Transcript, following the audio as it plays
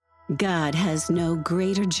God has no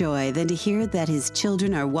greater joy than to hear that His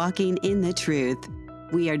children are walking in the truth.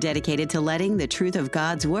 We are dedicated to letting the truth of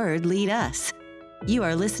God's Word lead us. You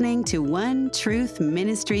are listening to One Truth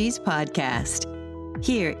Ministries podcast.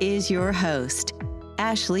 Here is your host,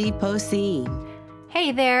 Ashley Poseen.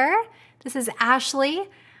 Hey there, this is Ashley.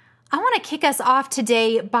 I want to kick us off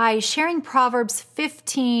today by sharing Proverbs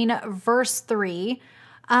 15, verse 3.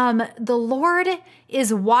 The Lord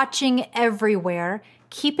is watching everywhere,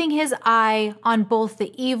 keeping His eye on both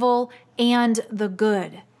the evil and the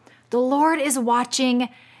good. The Lord is watching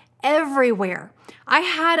everywhere. I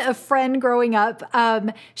had a friend growing up.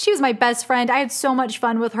 She was my best friend. I had so much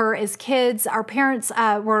fun with her as kids. Our parents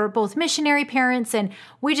were both missionary parents, and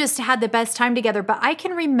we just had the best time together. But I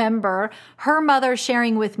can remember her mother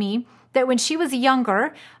sharing with me that when she was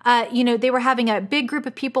younger, they were having a big group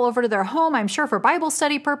of people over to their home, I'm sure for Bible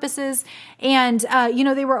study purposes. And,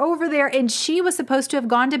 they were over there and she was supposed to have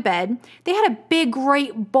gone to bed. They had a big,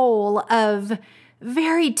 great bowl of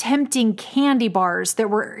very tempting candy bars that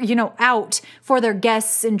were, out for their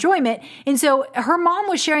guests' enjoyment. And so her mom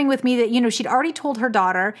was sharing with me that, she'd already told her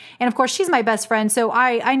daughter, and of course she's my best friend, so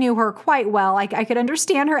I knew her quite well. I could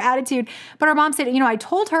understand her attitude. But her mom said, I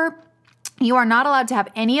told her, you are not allowed to have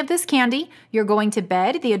any of this candy. You're going to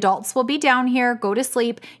bed. The adults will be down here. Go to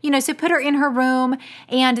sleep. So put her in her room,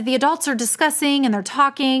 and the adults are discussing and they're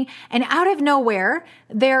talking. And out of nowhere,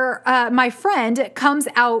 my friend comes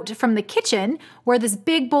out from the kitchen where this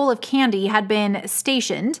big bowl of candy had been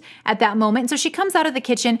stationed at that moment. And so she comes out of the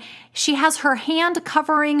kitchen. She has her hand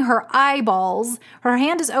covering her eyeballs. Her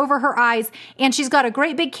hand is over her eyes, and she's got a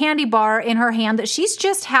great big candy bar in her hand that she's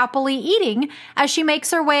just happily eating as she makes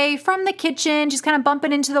her way from the kitchen. She's kind of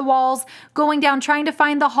bumping into the walls, going down, trying to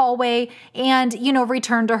find the hallway and,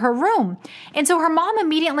 return to her room. And so her mom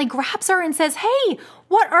immediately grabs her and says, "Hey,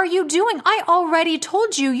 what are you doing? I already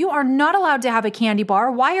told you, you are not allowed to have a candy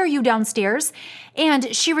bar. Why are you downstairs?"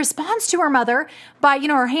 And she responds to her mother by,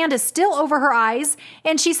 her hand is still over her eyes.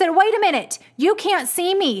 And she said, "Wait a minute, you can't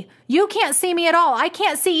see me. You can't see me at all. I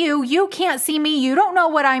can't see you. You can't see me. You don't know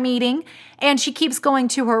what I'm eating." And she keeps going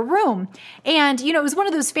to her room. And, it was one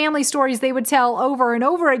of those family stories they would tell over and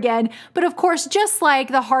over again. But of course, just like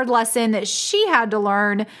the hard lesson that she had to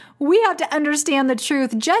learn, we have to understand the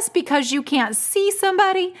truth. Just because you can't see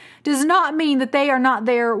somebody does not mean that they are not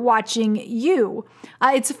there watching you.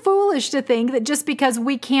 It's foolish to think that just because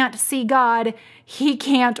we can't see God, He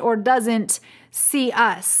can't or doesn't see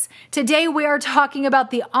us. Today we are talking about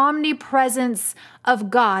the omnipresence of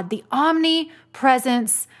God, the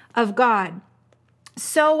omnipresence of God.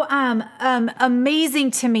 So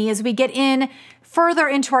amazing to me as we get in further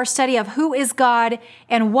into our study of who is God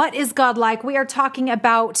and what is God like. We are talking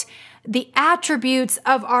about the attributes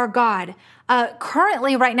of our God.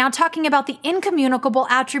 Currently, right now, talking about the incommunicable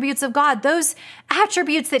attributes of God, those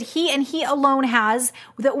attributes that He and He alone has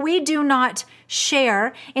that we do not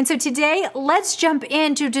share. And so today, let's jump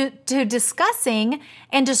into discussing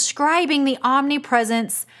and describing the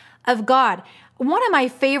omnipresence of God. One of my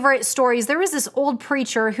favorite stories, there was this old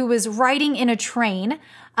preacher who was riding in a train,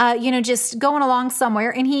 just going along somewhere,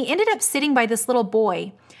 and he ended up sitting by this little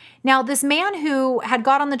boy. Now, this man who had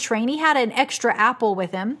got on the train, he had an extra apple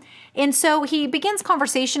with him. And so he begins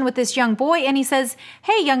conversation with this young boy, and he says,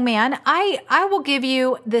 "Hey, young man, I will give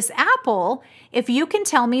you this apple if you can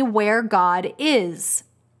tell me where God is."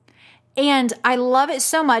 And I love it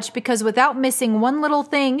so much because without missing one little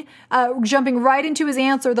thing, jumping right into his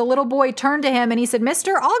answer, the little boy turned to him and he said,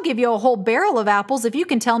 "Mister, I'll give you a whole barrel of apples if you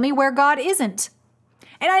can tell me where God isn't."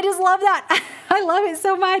 And I just love that. I love it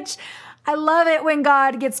so much. I love it when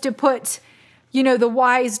God gets to put, the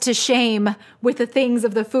wise to shame with the things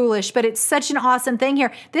of the foolish. But it's such an awesome thing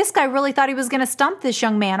here. This guy really thought he was going to stump this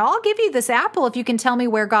young man. "I'll give you this apple if you can tell me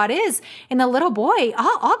where God is." And the little boy,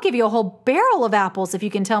 I'll give you a whole barrel of apples if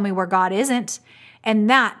you can tell me where God isn't. And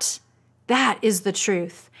that is the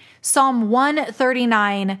truth. Psalm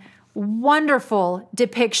 139, wonderful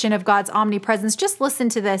depiction of God's omnipresence. Just listen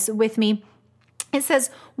to this with me. It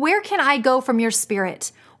says, "Where can I go from your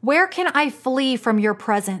spirit? Where can I flee from your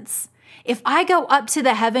presence? If I go up to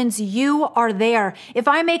the heavens, you are there. If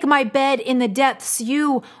I make my bed in the depths,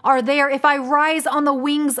 you are there. If I rise on the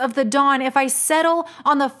wings of the dawn, if I settle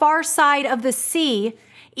on the far side of the sea,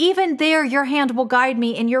 even there your hand will guide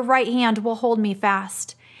me and your right hand will hold me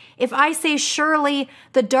fast. If I say, surely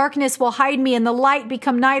the darkness will hide me and the light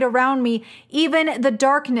become night around me, even the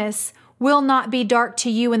darkness will not be dark to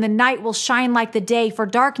you and the night will shine like the day, for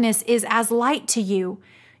darkness is as light to you.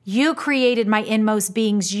 You created my inmost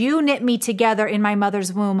beings. You knit me together in my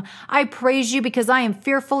mother's womb. I praise you because I am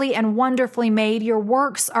fearfully and wonderfully made. Your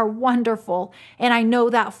works are wonderful, and I know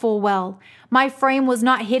that full well. My frame was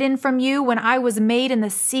not hidden from you when I was made in the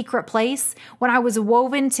secret place. When I was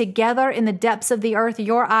woven together in the depths of the earth,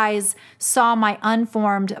 your eyes saw my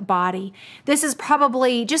unformed body. This is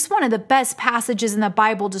probably just one of the best passages in the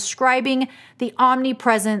Bible describing the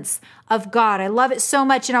omnipresence of God. I love it so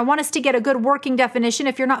much, and I want us to get a good working definition.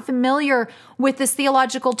 If you're not familiar with this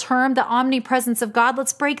theological term, the omnipresence of God,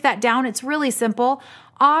 let's break that down. It's really simple.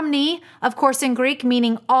 Omni, of course, in Greek,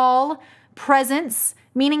 meaning all, presence,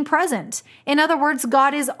 meaning present. In other words,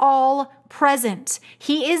 God is all present.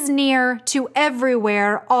 He is near to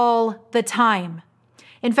everywhere all the time.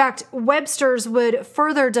 In fact, Webster's would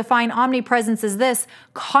further define omnipresence as this: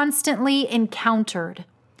 constantly encountered.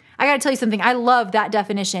 I got to tell you something. I love that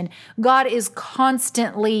definition. God is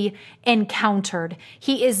constantly encountered.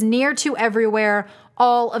 He is near to everywhere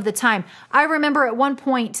all of the time. I remember at one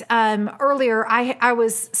point earlier, I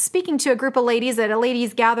was speaking to a group of ladies at a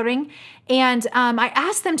ladies' gathering, and I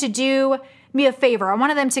asked them to do me a favor. I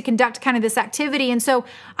wanted them to conduct kind of this activity. And so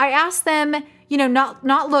I asked them,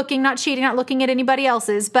 not looking, not cheating, not looking at anybody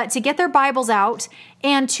else's, but to get their Bibles out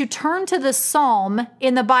and to turn to the psalm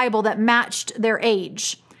in the Bible that matched their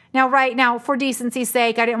age. Now, right now, for decency's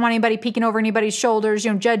sake, I didn't want anybody peeking over anybody's shoulders,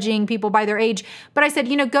 judging people by their age. But I said,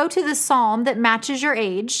 go to the psalm that matches your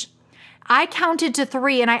age. I counted to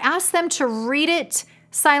 3, and I asked them to read it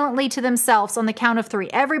silently to themselves on the count of 3.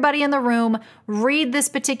 Everybody in the room, read this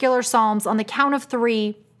particular psalms on the count of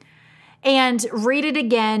 3 and read it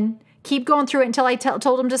again. Keep going through it until I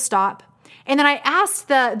told them to stop. And then I asked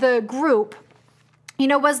the group,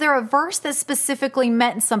 was there a verse that specifically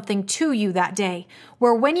meant something to you that day?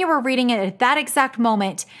 Where when you were reading it at that exact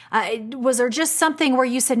moment, was there just something where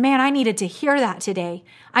you said, man, I needed to hear that today.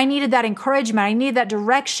 I needed that encouragement. I needed that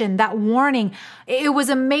direction, that warning. It was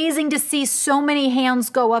amazing to see so many hands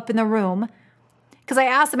go up in the room. Because I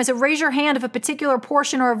asked them, I said, raise your hand if a particular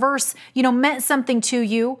portion or a verse, meant something to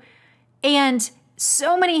you. And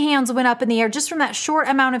so many hands went up in the air just from that short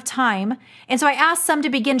amount of time. And so I asked some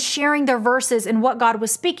to begin sharing their verses and what God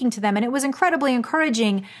was speaking to them. And it was incredibly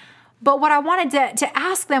encouraging. But what I wanted to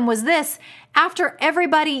ask them was this: after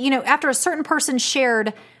everybody, after a certain person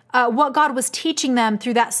shared what God was teaching them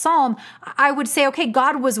through that psalm, I would say, okay,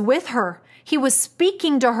 God was with her. He was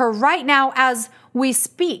speaking to her right now as we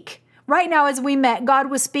speak. Right now as we met,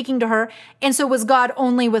 God was speaking to her. And so was God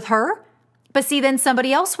only with her? But see, then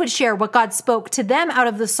somebody else would share what God spoke to them out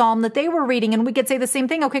of the psalm that they were reading. And we could say the same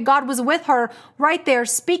thing. Okay, God was with her right there,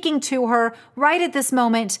 speaking to her right at this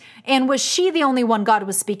moment. And was she the only one God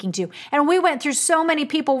was speaking to? And we went through so many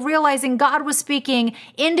people realizing God was speaking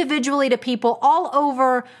individually to people all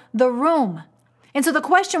over the room. And so the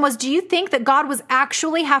question was, do you think that God was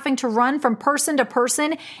actually having to run from person to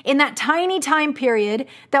person in that tiny time period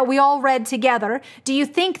that we all read together? Do you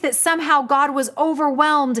think that somehow God was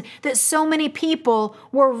overwhelmed that so many people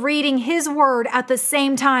were reading his word at the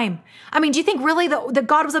same time? I mean, do you think really that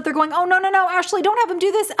God was up there going, oh, no, Ashley, don't have him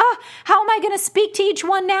do this. How am I going to speak to each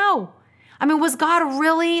one now? I mean, was God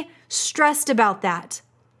really stressed about that?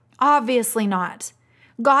 Obviously not.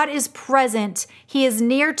 God is present. He is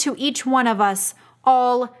near to each one of us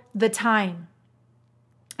all the time.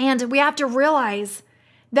 And we have to realize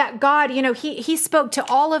that God, he spoke to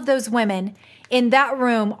all of those women in that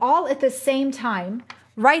room all at the same time,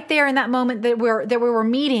 right there in that moment that we were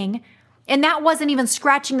meeting. And that wasn't even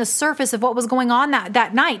scratching the surface of what was going on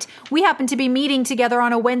that night. We happened to be meeting together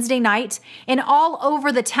on a Wednesday night, and all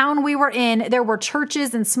over the town we were in, there were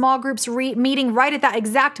churches and small groups meeting right at that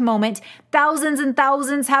exact moment, thousands and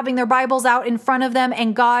thousands having their Bibles out in front of them,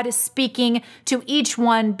 and God speaking to each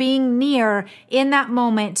one, being near in that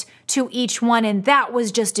moment to each one. And that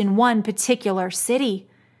was just in one particular city.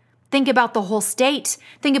 Think about the whole state.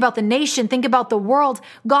 Think about the nation. Think about the world.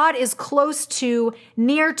 God is close to,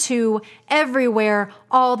 near to, everywhere,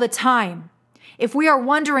 all the time. If we are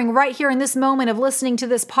wondering right here in this moment of listening to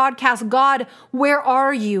this podcast, God, where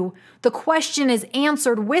are you? The question is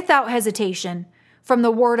answered without hesitation from the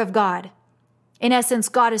Word of God. In essence,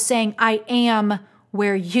 God is saying, I am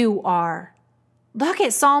where you are. Look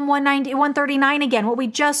at Psalm 139 again, what we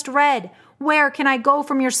just read. Where can I go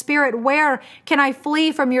from your spirit? Where can I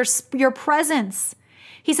flee from your presence?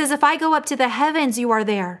 He says, if I go up to the heavens, you are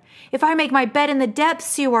there. If I make my bed in the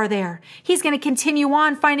depths, you are there. He's going to continue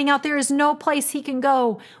on, finding out there is no place he can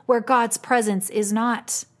go where God's presence is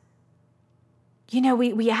not.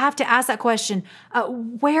 We have to ask that question.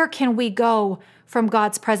 Where can we go from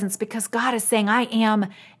God's presence because God is saying, I am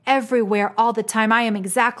everywhere all the time. I am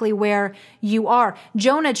exactly where you are.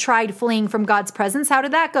 Jonah tried fleeing from God's presence. How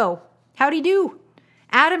did that go? How'd he do?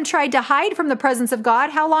 Adam tried to hide from the presence of God.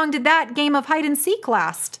 How long did that game of hide and seek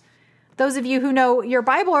last? Those of you who know your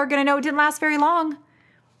Bible are going to know it didn't last very long.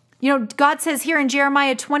 You know, God says here in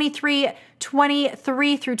Jeremiah 23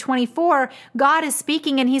 through 24, God is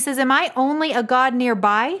speaking and he says, am I only a God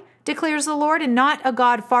nearby, declares the Lord, and not a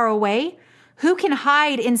God far away? Who can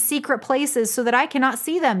hide in secret places so that I cannot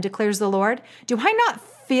see them, declares the Lord? Do I not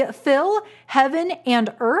fill heaven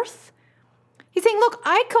and earth? He's saying, look,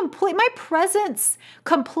 my presence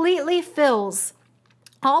completely fills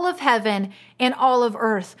all of heaven and all of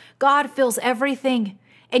earth. God fills everything,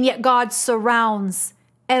 and yet God surrounds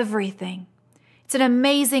everything. It's an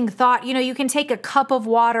amazing thought. You know, you can take a cup of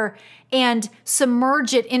water and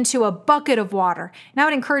submerge it into a bucket of water. And I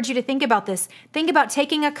would encourage you to think about this. Think about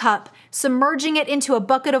taking a cup, submerging it into a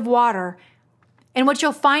bucket of water. And what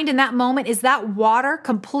you'll find in that moment is that water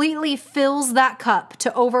completely fills that cup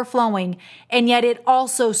to overflowing, and yet it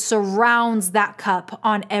also surrounds that cup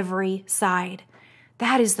on every side.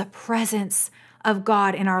 That is the presence of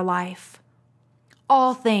God in our life.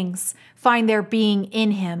 All things find their being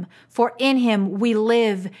in him, for in him we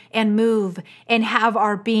live and move and have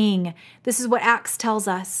our being. This is what Acts tells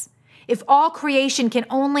us. If all creation can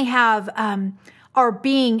only have our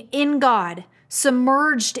being in God,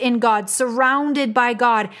 submerged in God, surrounded by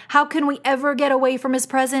God, how can we ever get away from his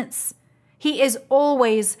presence? He is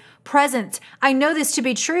always present. I know this to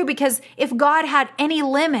be true because if God had any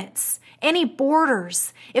limits, any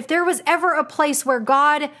borders, if there was ever a place where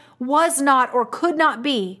God was not or could not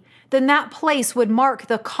be, then that place would mark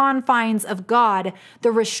the confines of God,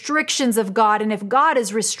 the restrictions of God. And if God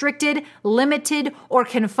is restricted, limited, or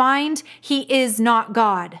confined, he is not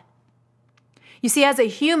God. You see, as a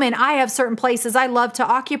human, I have certain places I love to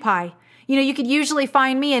occupy. You know, you could usually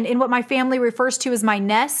find me in what my family refers to as my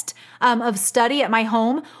nest of study at my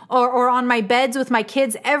home or on my beds with my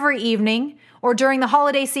kids every evening. Or during the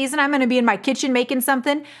holiday season, I'm going to be in my kitchen making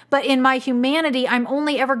something. But in my humanity, I'm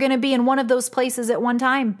only ever going to be in one of those places at one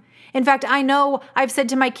time. In fact, I know I've said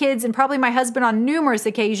to my kids and probably my husband on numerous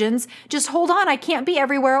occasions, just hold on, I can't be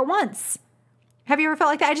everywhere at once. Have you ever felt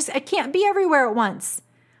like that? I can't be everywhere at once.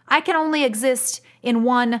 I can only exist in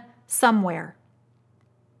one somewhere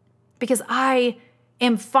because I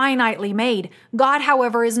am finitely made. God,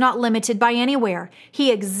 however, is not limited by anywhere.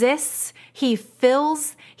 He exists, he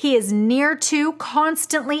fills, he is near to,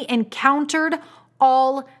 constantly encountered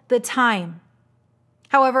all the time.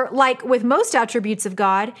 However, like with most attributes of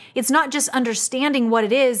God, it's not just understanding what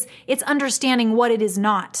it is, it's understanding what it is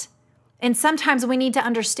not. And sometimes we need to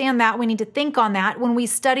understand that, we need to think on that when we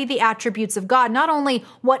study the attributes of God. Not only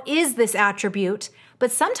what is this attribute,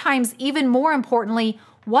 but sometimes even more importantly,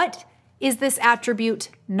 what is this attribute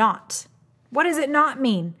not? What does it not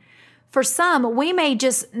mean? For some, we may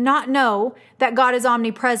just not know that God is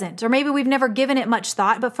omnipresent, or maybe we've never given it much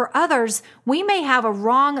thought, but for others, we may have a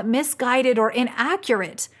wrong, misguided, or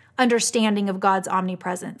inaccurate understanding of God's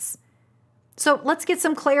omnipresence. So let's get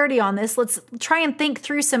some clarity on this. Let's try and think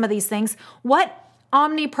through some of these things. What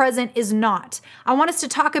omnipresent is not? I want us to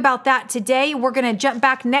talk about that today. We're going to jump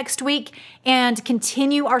back next week and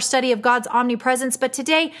continue our study of God's omnipresence. But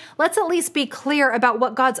today, let's at least be clear about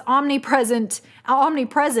what God's omnipresence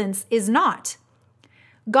is not.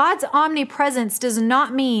 God's omnipresence does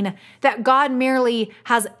not mean that God merely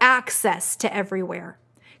has access to everywhere.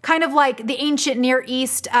 Kind of like the ancient Near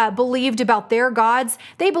East believed about their gods.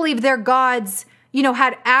 They believed their gods,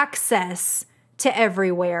 had access to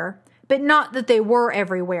everywhere, but not that they were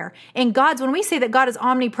everywhere. And when we say that God is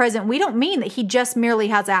omnipresent, we don't mean that he just merely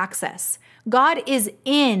has access. God is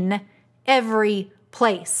in every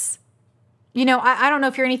place. I don't know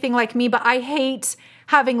if you're anything like me, but I hate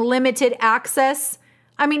having limited access.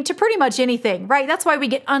 To pretty much anything, right? That's why we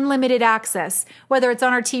get unlimited access, whether it's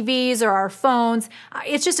on our TVs or our phones.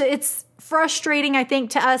 It's frustrating, I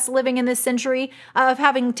think, to us living in this century of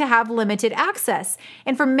having to have limited access.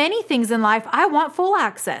 And for many things in life, I want full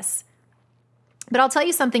access. But I'll tell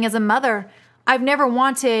you something, as a mother, I've never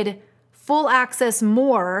wanted full access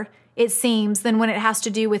more, it seems, than when it has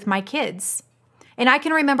to do with my kids. And I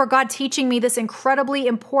can remember God teaching me this incredibly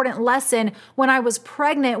important lesson when I was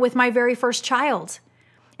pregnant with my very first child.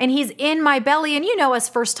 And he's in my belly. And us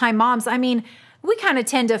first-time moms, we kind of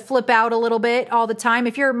tend to flip out a little bit all the time.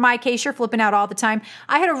 If you're in my case, you're flipping out all the time.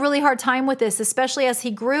 I had a really hard time with this, especially as he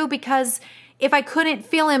grew, because if I couldn't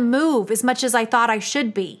feel him move as much as I thought I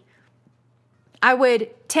should be, I would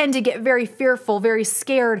tend to get very fearful, very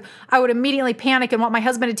scared. I would immediately panic and want my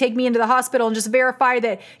husband to take me into the hospital and just verify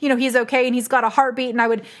that, he's okay and he's got a heartbeat. And I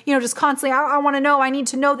would, just constantly, I want to know, I need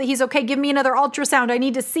to know that he's okay. Give me another ultrasound. I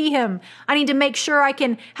need to see him. I need to make sure I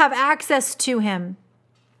can have access to him.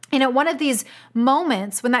 And at one of these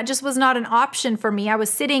moments when that just was not an option for me, I was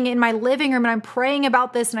sitting in my living room and I'm praying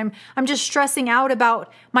about this and I'm just stressing out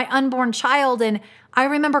about my unborn child. And I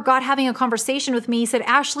remember God having a conversation with me. He said,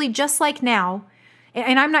 Ashley, just like now,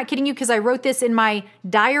 and I'm not kidding you because I wrote this in my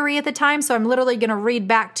diary at the time, so I'm literally going to read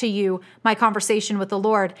back to you my conversation with the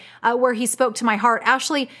Lord where he spoke to my heart.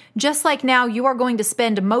 Ashley, just like now, you are going to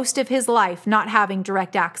spend most of his life not having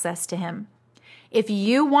direct access to him. If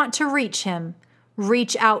you want to reach him,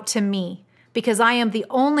 reach out to me because I am the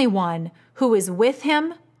only one who is with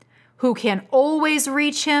him, who can always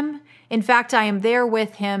reach him. In fact, I am there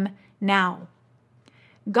with him now.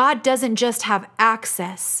 God doesn't just have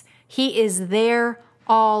access. He is there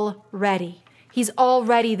already. He's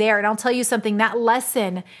already there. And I'll tell you something, that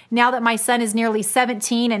lesson, now that my son is nearly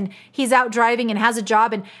 17 and he's out driving and has a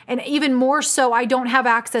job, and even more so, I don't have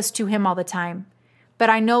access to him all the time. But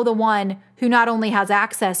I know the one who not only has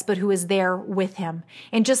access, but who is there with him.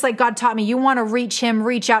 And just like God taught me, you want to reach him,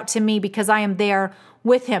 reach out to me because I am there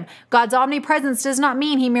with him. God's omnipresence does not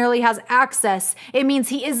mean he merely has access. It means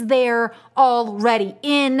he is there already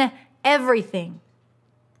in everything.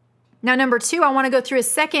 Now, number 2, I want to go through a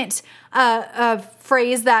second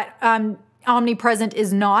phrase that omnipresent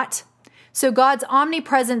is not. So God's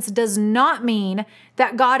omnipresence does not mean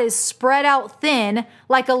that God is spread out thin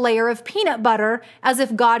like a layer of peanut butter, as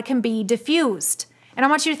if God can be diffused. And I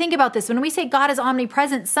want you to think about this. When we say God is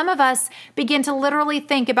omnipresent, some of us begin to literally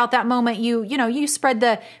think about that moment you spread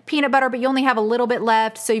the peanut butter, but you only have a little bit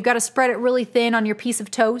left, so you've got to spread it really thin on your piece of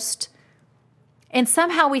toast. And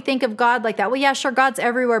somehow we think of God like that. Well, yeah, sure, God's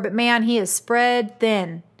everywhere, but man, he is spread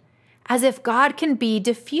thin. As if God can be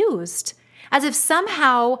diffused. As if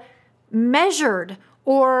somehow measured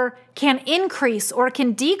or can increase or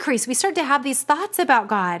can decrease. We start to have these thoughts about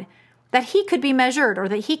God, that he could be measured or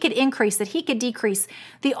that he could increase, that he could decrease.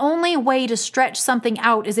 The only way to stretch something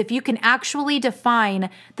out is if you can actually define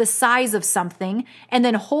the size of something and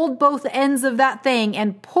then hold both ends of that thing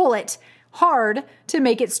and pull it hard to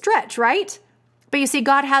make it stretch, right? But you see,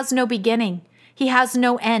 God has no beginning. He has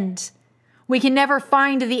no end. We can never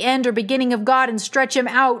find the end or beginning of God and stretch him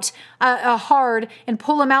out hard and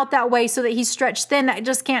pull him out that way so that he's stretched thin. That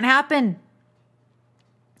just can't happen.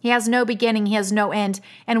 He has no beginning. He has no end.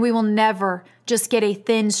 And we will never just get a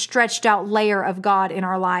thin, stretched out layer of God in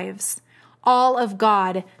our lives. All of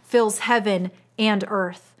God fills heaven and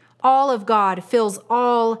earth. All of God fills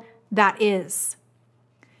all that is.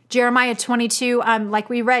 Jeremiah 22, like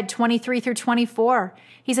we read, 23 through 24.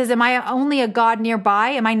 He says, am I only a God nearby?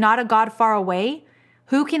 Am I not a God far away?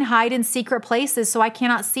 Who can hide in secret places so I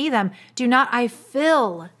cannot see them? Do not I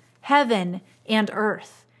fill heaven and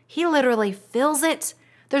earth? He literally fills it.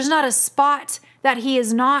 There's not a spot that he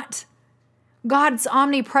is not. God's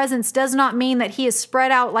omnipresence does not mean that he is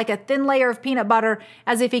spread out like a thin layer of peanut butter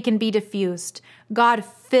as if he can be diffused. God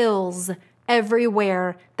fills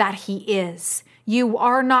everywhere that he is. You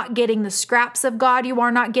are not getting the scraps of God. You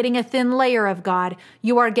are not getting a thin layer of God.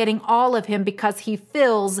 You are getting all of him because he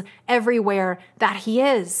fills everywhere that he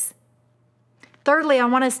is. Thirdly, I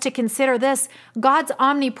want us to consider this. God's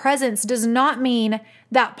omnipresence does not mean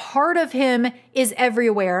that part of him is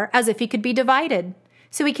everywhere as if he could be divided.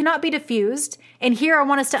 So he cannot be diffused. And here I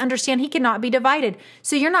want us to understand he cannot be divided.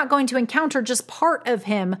 So you're not going to encounter just part of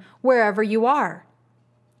him wherever you are.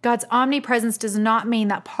 God's omnipresence does not mean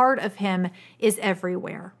that part of him is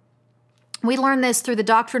everywhere. We learn this through the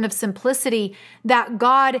doctrine of simplicity, that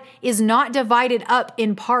God is not divided up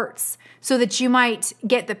in parts so that you might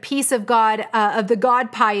get the piece of God, of the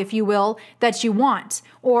God pie, if you will, that you want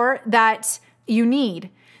or that you need.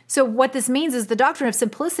 So what this means is the doctrine of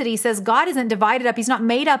simplicity says God isn't divided up. He's not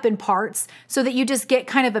made up in parts so that you just get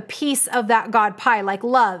kind of a piece of that God pie, like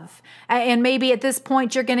love. And maybe at this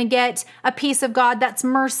point, you're going to get a piece of God that's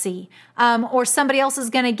mercy. Or somebody else is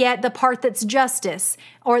going to get the part that's justice.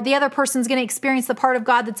 Or the other person's going to experience the part of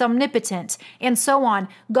God that's omnipotent, and so on.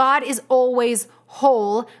 God is always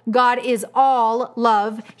whole. God is all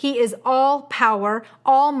love. He is all power,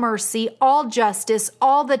 all mercy, all justice,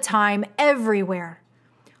 all the time, everywhere.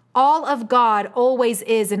 All of God always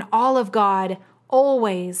is, and all of God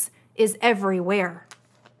always is everywhere.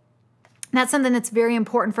 And that's something that's very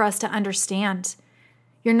important for us to understand.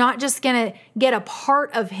 You're not just going to get a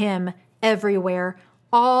part of him everywhere.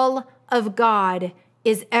 All of God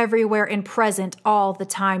is everywhere and present all the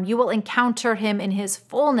time. You will encounter him in his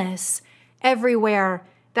fullness everywhere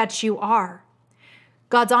that you are.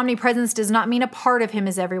 God's omnipresence does not mean a part of him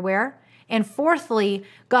is everywhere. And fourthly,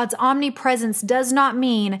 God's omnipresence does not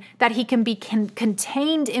mean that he can be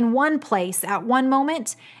contained in one place at one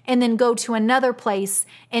moment and then go to another place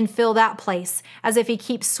and fill that place, as if he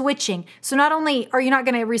keeps switching. So not only are you not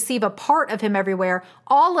going to receive a part of him everywhere,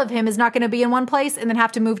 all of him is not going to be in one place and then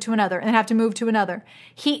have to move to another and then have to move to another.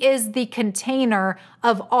 He is the container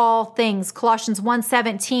of all things. Colossians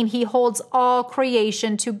 1:17, he holds all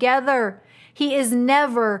creation together. He is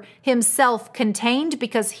never himself contained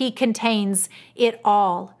because he contains it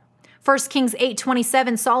all. 1 Kings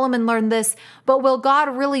 8:27, Solomon learned this, but will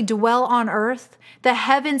God really dwell on earth? The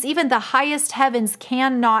heavens, even the highest heavens,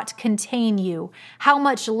 cannot contain you. How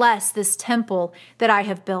much less this temple that I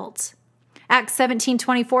have built? Acts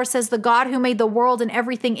 17:24 says, the God who made the world and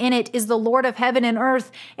everything in it is the Lord of heaven and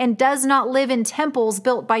earth and does not live in temples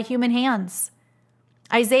built by human hands.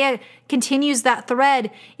 Isaiah continues that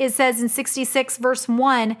thread. It says in 66 verse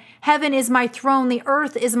 1, heaven is my throne, the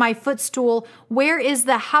earth is my footstool. Where is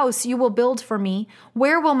the house you will build for me?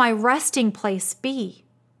 Where will my resting place be?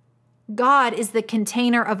 God is the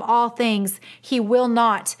container of all things. He will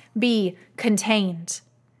not be contained.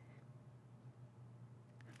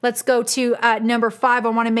 Let's go to number 5. I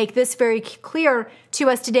want to make this very clear to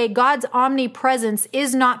us today. God's omnipresence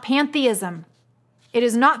is not pantheism. It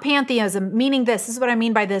is not pantheism, meaning this is what I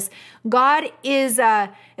mean by this. God is,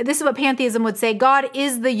 this is what pantheism would say. God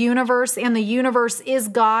is the universe and the universe is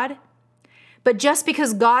God. But just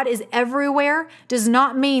because God is everywhere does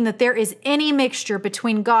not mean that there is any mixture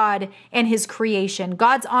between God and his creation.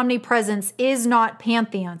 God's omnipresence is not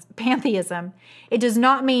pantheism. It does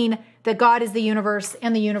not mean that God is the universe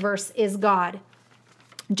and the universe is God.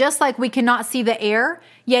 Just like we cannot see the air,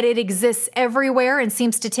 yet it exists everywhere and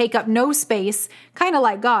seems to take up no space, kind of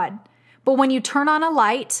like God. But when you turn on a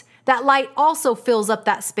light, that light also fills up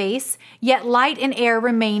that space, yet light and air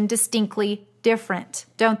remain distinctly different,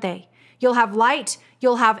 don't they? You'll have light,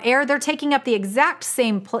 you'll have air. They're taking up the exact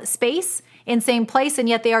same space in same place, and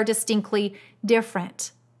yet they are distinctly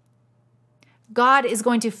different. God is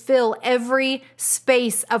going to fill every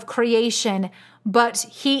space of creation, but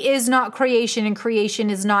he is not creation and creation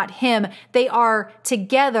is not him. They are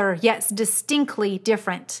together, yet distinctly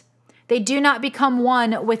different. They do not become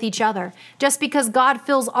one with each other. Just because God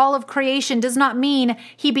fills all of creation does not mean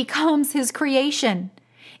he becomes his creation.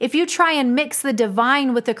 If you try and mix the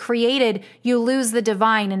divine with the created, you lose the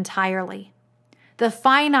divine entirely. The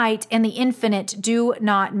finite and the infinite do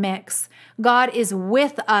not mix. God is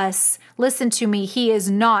with us. Listen to me, he is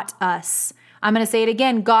not us. I'm going to say it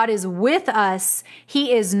again. God is with us.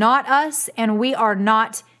 He is not us, and we are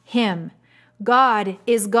not him. God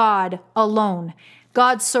is God alone.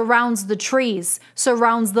 God surrounds the trees,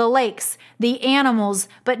 surrounds the lakes, the animals,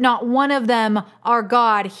 but not one of them are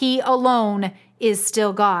God. He alone is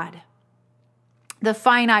still God. The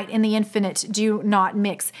finite and the infinite do not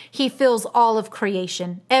mix. He fills all of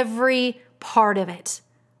creation, every part of it.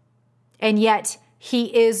 And yet,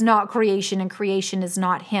 he is not creation and creation is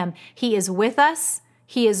not him. He is with us.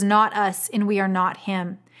 He is not us and we are not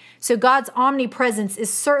him. So God's omnipresence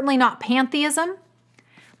is certainly not pantheism,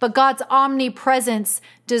 but God's omnipresence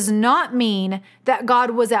does not mean that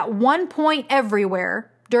God was at one point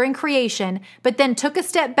everywhere during creation, but then took a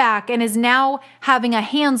step back and is now having a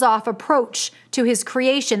hands-off approach to his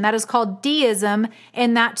creation. That is called deism,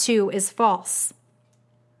 and that too is false.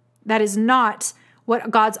 That is not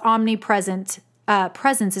what God's omnipresent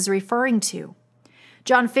presence is referring to.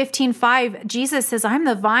 John 15:5, Jesus says, I'm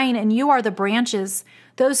the vine and you are the branches.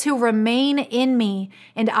 Those who remain in me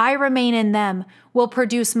and I remain in them will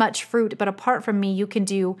produce much fruit, but apart from me, you can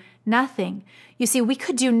do nothing. You see, we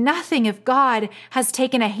could do nothing if God has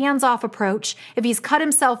taken a hands-off approach, if he's cut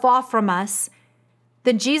himself off from us.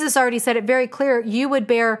 Then Jesus already said it very clear, you would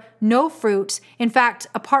bear no fruit. In fact,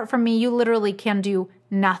 apart from me, you literally can do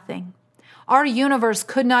nothing. Our universe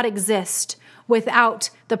could not exist without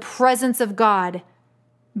the presence of God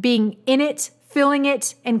being in it, filling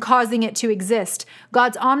it, and causing it to exist.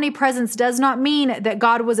 God's omnipresence does not mean that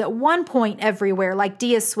God was at one point everywhere, like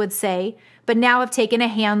deists would say, but now have taken a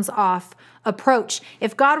hands-off approach.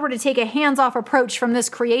 If God were to take a hands-off approach from this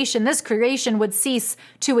creation would cease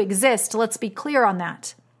to exist. Let's be clear on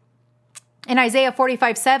that. In Isaiah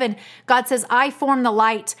 45:7, God says, I form the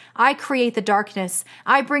light, I create the darkness,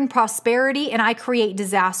 I bring prosperity, and I create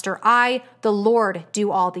disaster. I, the Lord, do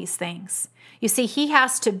all these things. You see, he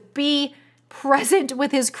has to be present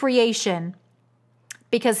with his creation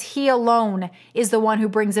because he alone is the one who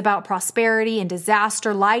brings about prosperity and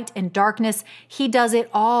disaster, light and darkness. He does it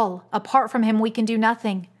all. Apart from him, we can do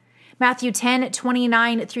nothing. Matthew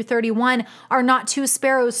 10:29 through 31, are not 2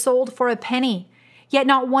 sparrows sold for a penny? yet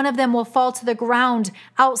not one of them will fall to the ground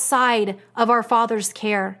outside of our Father's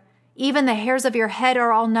care. Even the hairs of your head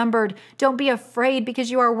are all numbered. Don't be afraid, because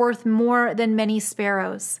you are worth more than many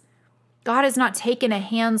sparrows. God has not taken a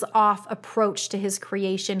hands-off approach to his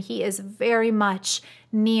creation. He is very much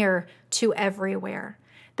near to everywhere.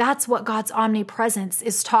 That's what God's omnipresence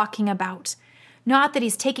is talking about. Not that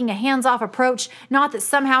he's taking a hands-off approach, not that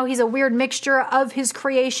somehow he's a weird mixture of his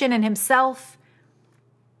creation and himself.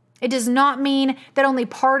 It does not mean that only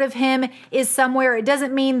part of him is somewhere. It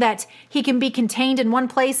doesn't mean that he can be contained in one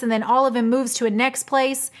place and then all of him moves to a next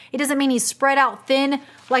place. It doesn't mean he's spread out thin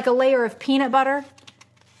like a layer of peanut butter.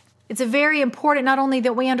 It's very important not only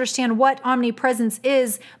that we understand what omnipresence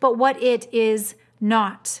is, but what it is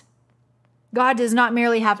not. God does not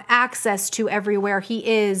merely have access to everywhere. He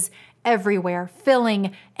is everywhere,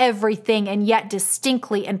 filling everything, and yet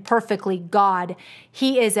distinctly and perfectly God.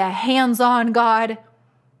 He is a hands-on God.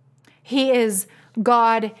 He is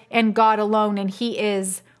God and God alone, and he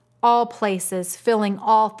is all places, filling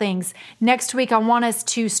all things. Next week, I want us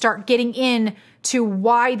to start getting into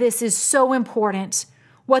why this is so important,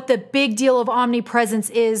 what the big deal of omnipresence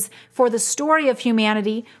is for the story of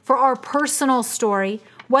humanity, for our personal story,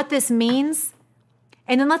 what this means.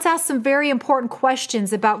 And then let's ask some very important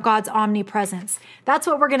questions about God's omnipresence. That's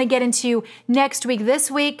what we're going to get into next week. This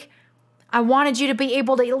week, I wanted you to be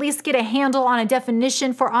able to at least get a handle on a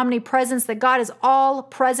definition for omnipresence, that God is all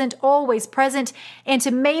present, always present, and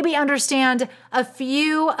to maybe understand a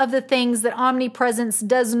few of the things that omnipresence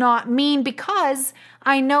does not mean, because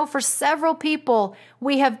I know for several people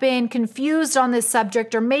we have been confused on this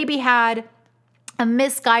subject, or maybe had a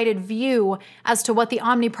misguided view as to what the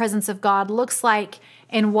omnipresence of God looks like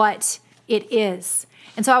and what it is.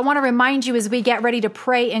 And so I want to remind you, as we get ready to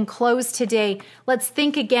pray and close today, let's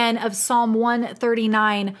think again of Psalm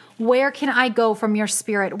 139. Where can I go from your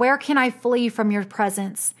spirit? Where can I flee from your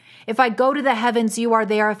presence? If I go to the heavens, you are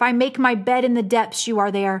there. If I make my bed in the depths, you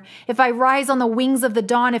are there. If I rise on the wings of the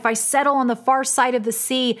dawn, if I settle on the far side of the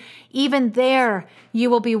sea, even there you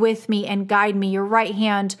will be with me and guide me. Your right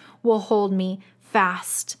hand will hold me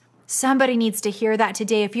fast. Somebody needs to hear that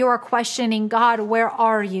today. If you are questioning, God, where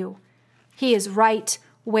are you? He is right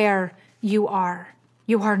where you are.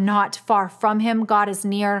 You are not far from him. God is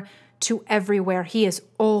near to everywhere. He is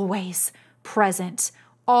always present.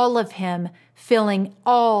 All of him filling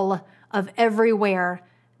all of everywhere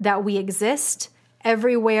that we exist,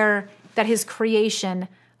 everywhere that his creation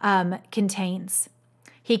contains.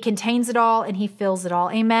 He contains it all and he fills it all.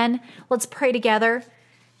 Amen. Let's pray together.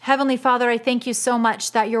 Heavenly Father, I thank you so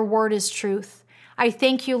much that your word is truth. I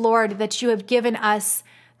thank you, Lord, that you have given us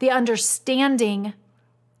the understanding,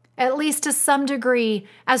 at least to some degree,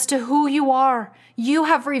 as to who you are. You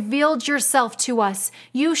have revealed yourself to us.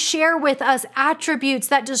 You share with us attributes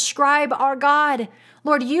that describe our God.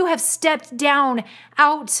 Lord, you have stepped down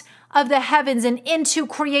out of the heavens and into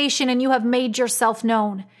creation, and you have made yourself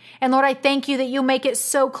known. And Lord, I thank you that you make it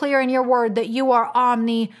so clear in your word that you are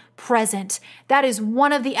omnipresent. That is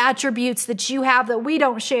one of the attributes that you have that we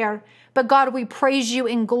don't share. But God, we praise you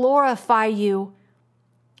and glorify you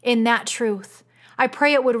in that truth. I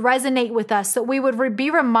pray it would resonate with us, that we would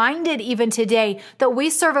be reminded even today that we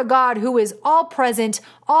serve a God who is all present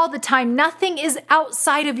all the time. Nothing is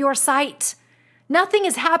outside of your sight. Nothing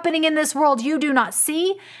is happening in this world you do not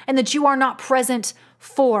see and that you are not present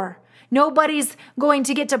for. Nobody's going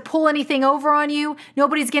to get to pull anything over on you.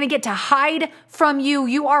 Nobody's going to get to hide from you.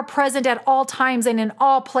 You are present at all times and in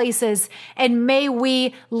all places. And may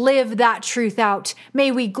we live that truth out.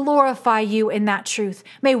 May we glorify you in that truth.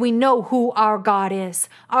 May we know who our God is.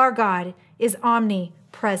 Our God is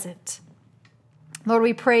omnipresent. Lord,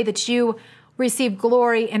 we pray that you receive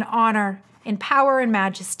glory and honor and power and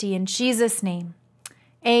majesty in Jesus' name.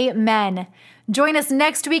 Amen. Join us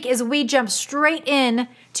next week as we jump straight in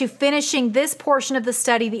to finishing this portion of the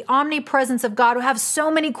study, the omnipresence of God. We'll have so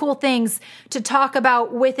many cool things to talk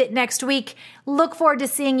about with it next week. Look forward to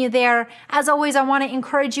seeing you there. As always, I want to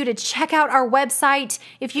encourage you to check out our website.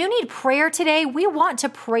 If you need prayer today, we want to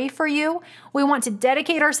pray for you. We want to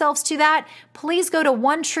dedicate ourselves to that. Please go to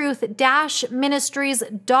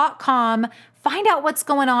onetruth-ministries.com. Find out what's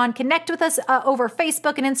going on. Connect with us over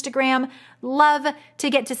Facebook and Instagram. Love to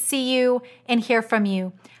get to see you and hear from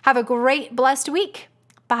you. Have a great, blessed week.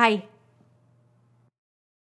 Bye.